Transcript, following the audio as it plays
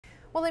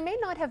Well, they may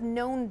not have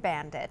known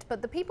Bandit,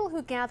 but the people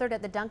who gathered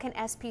at the Duncan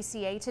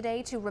SPCA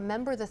today to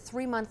remember the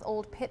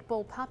 3-month-old pit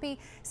bull puppy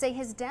say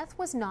his death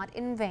was not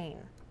in vain.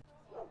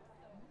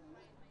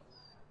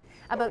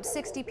 About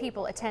 60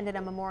 people attended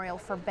a memorial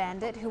for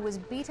Bandit, who was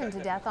beaten to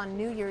death on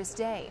New Year's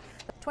Day.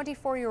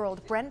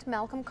 24-year-old Brent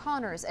Malcolm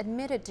Connors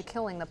admitted to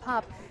killing the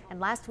pup, and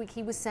last week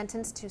he was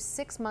sentenced to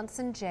 6 months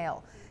in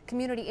jail.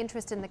 Community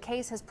interest in the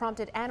case has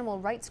prompted animal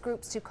rights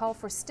groups to call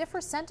for stiffer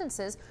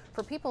sentences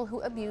for people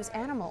who abuse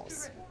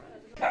animals.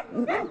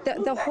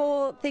 The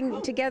whole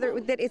thing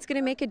together, that it's going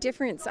to make a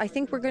difference. I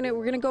think we're going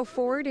to go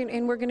forward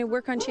and we're going to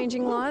work on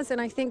changing laws,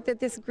 and I think that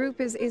this group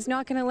is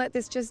not going to let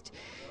this just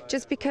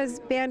because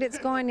Bandit's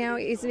gone now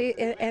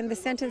and the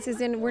sentence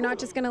is in. We're not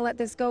just going to let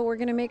this go. We're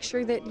going to make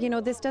sure that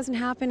this doesn't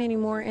happen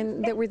anymore,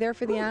 and that we're there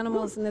for the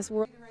animals in this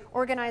world.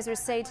 Organizers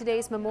say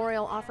today's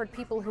memorial offered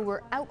people who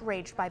were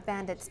outraged by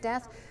Bandit's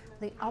death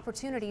the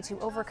opportunity to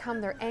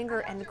overcome their anger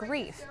and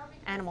grief.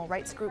 Animal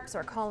rights groups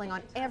are calling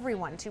on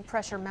everyone to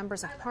pressure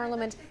members of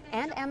Parliament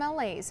and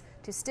MLAs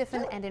to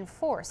stiffen and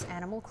enforce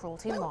animal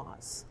cruelty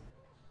laws.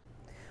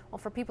 Well,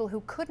 for people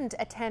who couldn't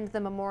attend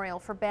the memorial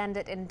for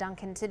Bandit in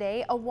Duncan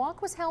today, a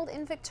walk was held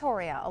in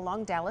Victoria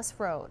along Dallas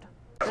Road.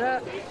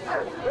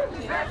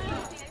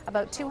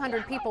 About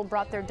 200 people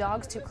brought their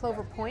dogs to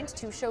Clover Point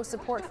to show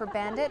support for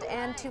Bandit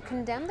and to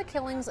condemn the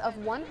killings of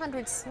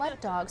 100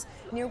 sled dogs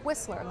near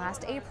Whistler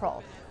last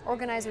April.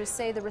 Organizers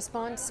say the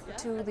response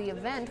to the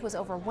event was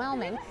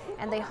overwhelming,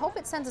 and they hope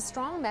it sends a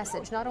strong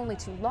message not only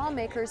to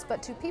lawmakers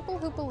but to people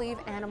who believe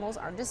animals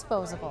are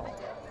disposable.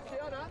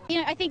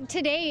 I think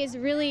today is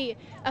really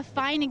a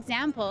fine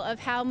example of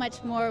how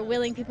much more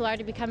willing people are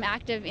to become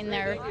active in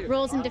their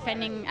roles in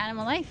defending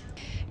animal life.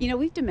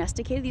 We've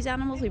domesticated these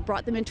animals, we've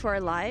brought them into our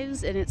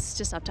lives, and it's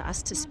just up to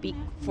us to speak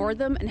for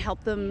them and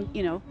help them,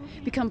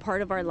 become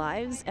part of our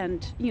lives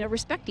and,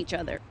 respect each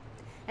other.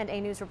 And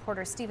A News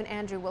reporter Stephen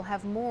Andrew will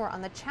have more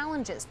on the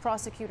challenges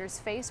prosecutors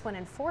face when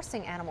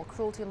enforcing animal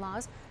cruelty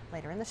laws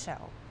later in the show.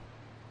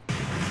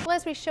 Well,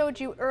 as we showed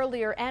you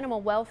earlier, animal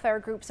welfare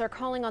groups are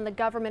calling on the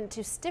government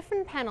to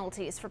stiffen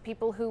penalties for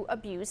people who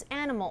abuse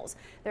animals.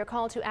 Their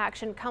call to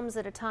action comes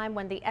at a time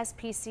when the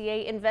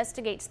SPCA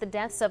investigates the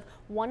deaths of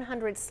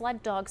 100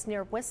 sled dogs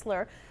near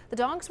Whistler. The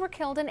dogs were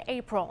killed in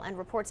April, and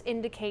reports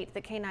indicate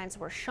the canines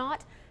were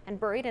shot and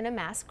buried in a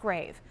mass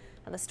grave.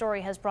 Now, the story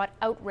has brought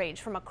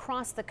outrage from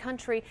across the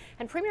country,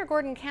 and Premier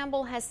Gordon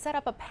Campbell has set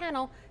up a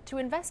panel to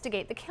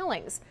investigate the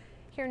killings.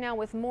 Here now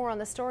with more on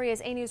the story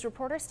is A News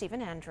reporter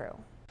Stephen Andrew.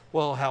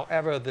 Well,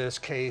 however this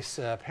case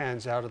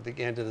pans out at the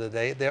end of the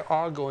day, there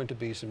are going to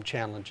be some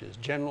challenges.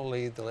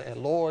 Generally, the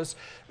laws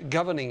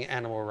governing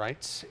animal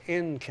rights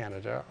in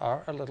Canada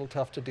are a little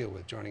tough to deal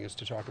with. Joining us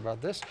to talk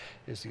about this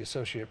is the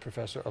Associate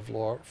Professor of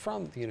Law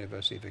from the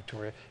University of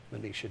Victoria,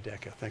 Maneesha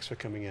Deckha. Thanks for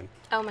coming in.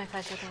 Oh, my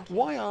pleasure. Thank you.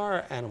 Why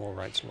are animal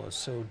rights laws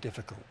so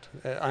difficult,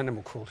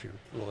 animal cruelty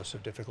laws so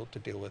difficult to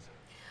deal with?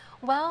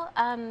 Well,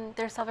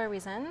 there are several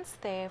reasons.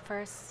 They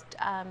first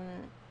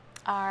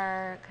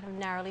are kind of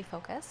narrowly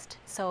focused.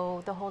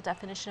 So the whole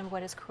definition of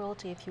what is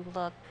cruelty, if you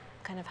look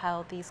kind of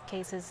how these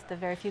cases, the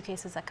very few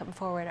cases that come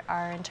forward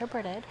are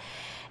interpreted,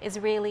 is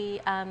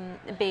really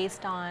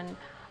based on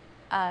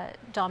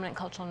dominant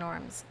cultural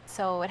norms.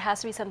 So it has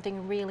to be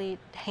something really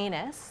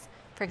heinous.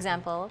 For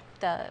example,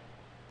 the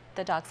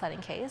dog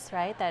sledding case,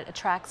 right, that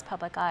attracts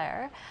public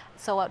ire,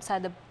 so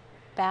outside the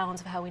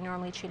bounds of how we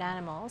normally treat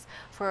animals,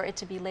 for it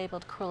to be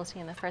labeled cruelty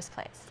in the first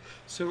place.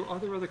 So are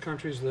there other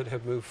countries that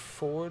have moved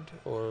forward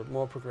or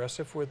more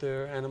progressive with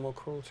their animal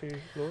cruelty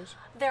laws?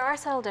 There are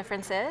subtle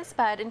differences,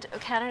 but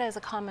Canada is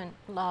a common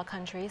law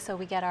country, so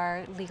we get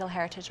our legal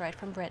heritage right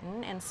from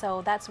Britain, and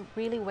so that's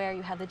really where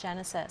you have the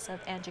genesis of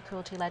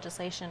anti-cruelty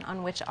legislation,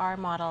 on which our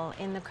model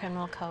in the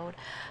criminal code,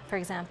 for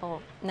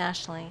example,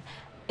 nationally,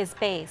 is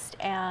based.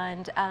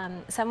 And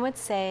some would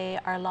say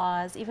our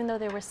laws, even though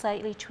they were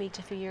slightly tweaked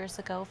a few years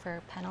ago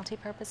for penalty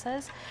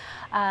purposes,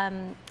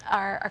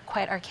 are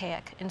quite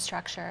archaic in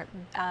structure,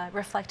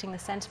 reflecting the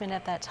sentiment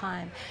at that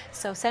time.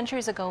 So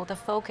centuries ago, the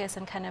focus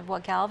and kind of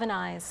what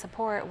galvanized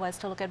support was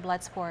to look at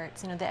blood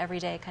sports, the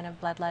everyday kind of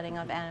bloodletting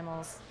of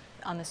animals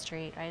on the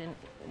street, right, in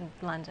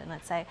London,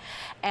 let's say.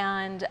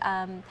 And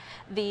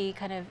the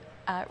kind of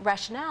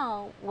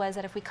rationale was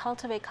that if we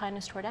cultivate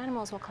kindness toward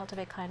animals, we'll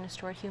cultivate kindness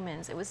toward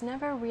humans. It was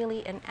never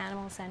really an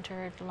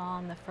animal-centered law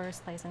in the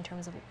first place in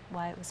terms of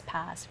why it was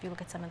passed, if you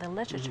look at some of the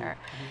literature.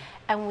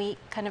 And we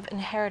kind of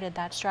inherited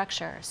that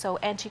structure. So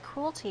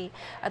anti-cruelty,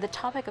 the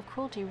topic of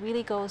cruelty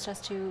really goes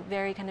just to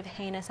very kind of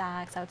heinous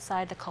acts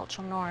outside the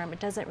cultural norm. It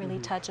doesn't really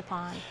touch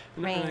upon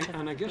range of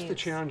And I guess abuse. the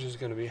challenge is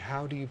going to be,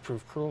 how do you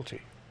prove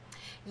cruelty?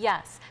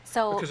 Yes.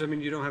 So because, I mean,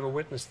 you don't have a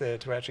witness there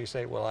to actually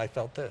say, well, I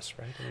felt this,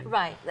 right? I mean,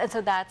 right. And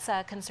so that's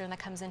a concern that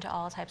comes into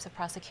all types of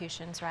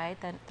prosecutions, right?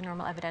 The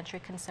normal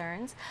evidentiary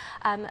concerns.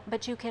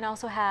 But you can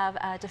also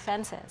have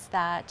defenses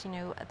that,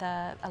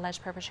 the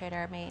alleged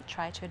perpetrator may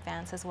try to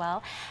advance as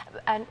well.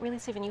 And really,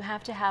 Stephen, you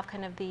have to have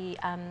kind of the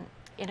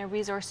in a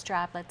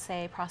resource-strapped, let's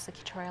say,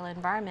 prosecutorial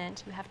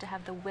environment, you have to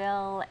have the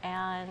will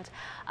and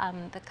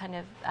the kind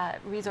of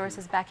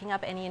resources backing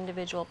up any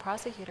individual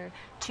prosecutor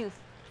to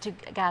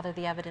gather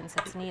the evidence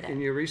that's needed. In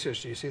your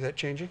research, do you see that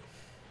changing?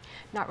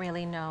 Not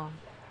really, no.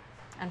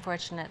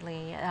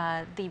 Unfortunately,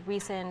 the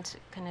recent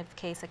kind of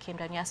case that came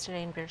down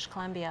yesterday in British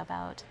Columbia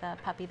about the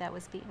puppy that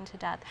was beaten to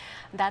death,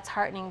 that's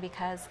heartening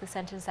because the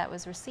sentence that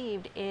was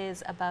received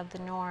is above the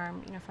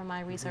norm, you know, from my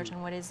research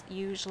on what is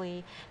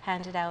usually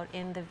handed out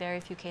in the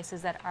very few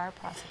cases that are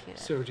prosecuted.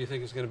 So do you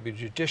think it's going to be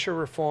judicial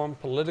reform,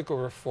 political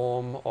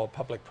reform, or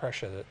public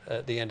pressure that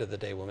at the end of the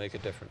day will make a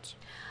difference?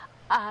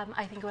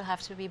 I think it will have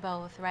to be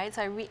both, right?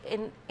 So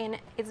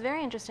it's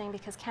very interesting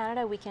because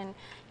Canada, we can, you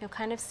know,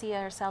 kind of see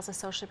ourselves as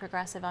socially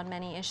progressive on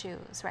many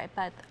issues, right?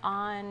 But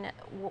on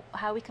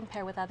how we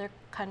compare with other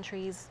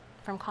countries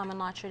from common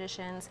law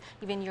traditions,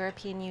 even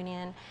European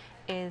Union,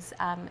 is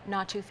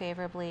not too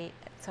favorably.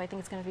 So I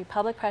think it's going to be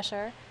public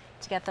pressure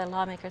to get the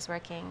lawmakers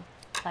working,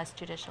 plus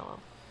judicial.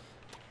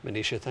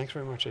 Maneesha, thanks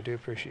very much. I do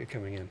appreciate you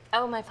coming in.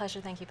 Oh, my pleasure.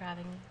 Thank you for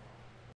having me.